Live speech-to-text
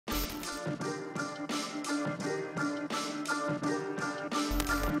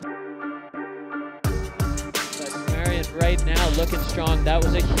right now, looking strong. That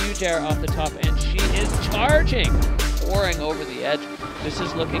was a huge air off the top, and she is charging, pouring over the edge. This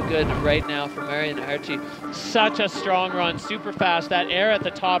is looking good right now for Marion Archie. Such a strong run, super fast. That air at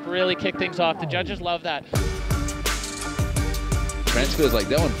the top really kicked things off. The judges love that. Transfers like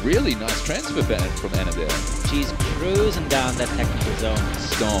that one, really nice transfer from Annabelle. She's cruising down that technical zone.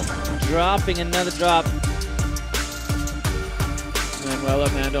 Storm. Dropping another drop. Manuela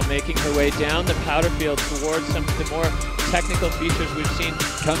Mando making her way down the powder field towards some of the more technical features we've seen.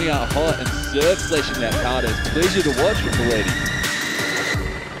 Coming out hot and surf flashing that powder. It's a pleasure to watch from the lady.